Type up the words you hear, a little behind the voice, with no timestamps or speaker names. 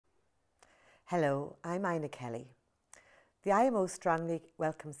Hello, I'm Ina Kelly. The IMO strongly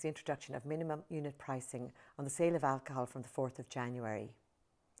welcomes the introduction of minimum unit pricing on the sale of alcohol from the 4th of January.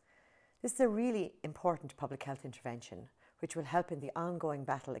 This is a really important public health intervention which will help in the ongoing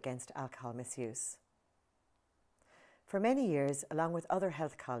battle against alcohol misuse. For many years, along with other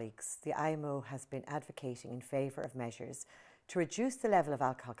health colleagues, the IMO has been advocating in favour of measures to reduce the level of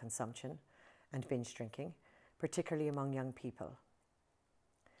alcohol consumption and binge drinking, particularly among young people.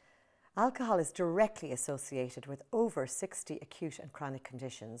 Alcohol is directly associated with over 60 acute and chronic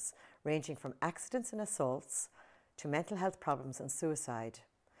conditions, ranging from accidents and assaults to mental health problems and suicide,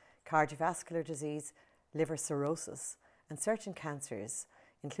 cardiovascular disease, liver cirrhosis, and certain cancers,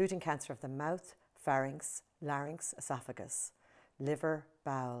 including cancer of the mouth, pharynx, larynx, esophagus, liver,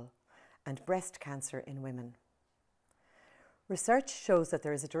 bowel, and breast cancer in women. Research shows that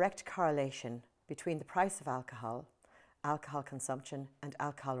there is a direct correlation between the price of alcohol consumption and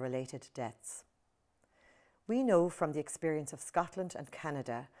alcohol-related deaths. We know from the experience of Scotland and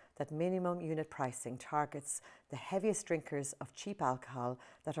Canada that minimum unit pricing targets the heaviest drinkers of cheap alcohol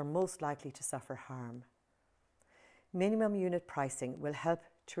that are most likely to suffer harm. Minimum unit pricing will help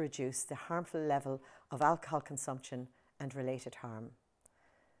to reduce the harmful level of alcohol consumption and related harm.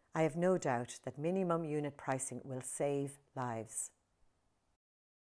 I have no doubt that minimum unit pricing will save lives.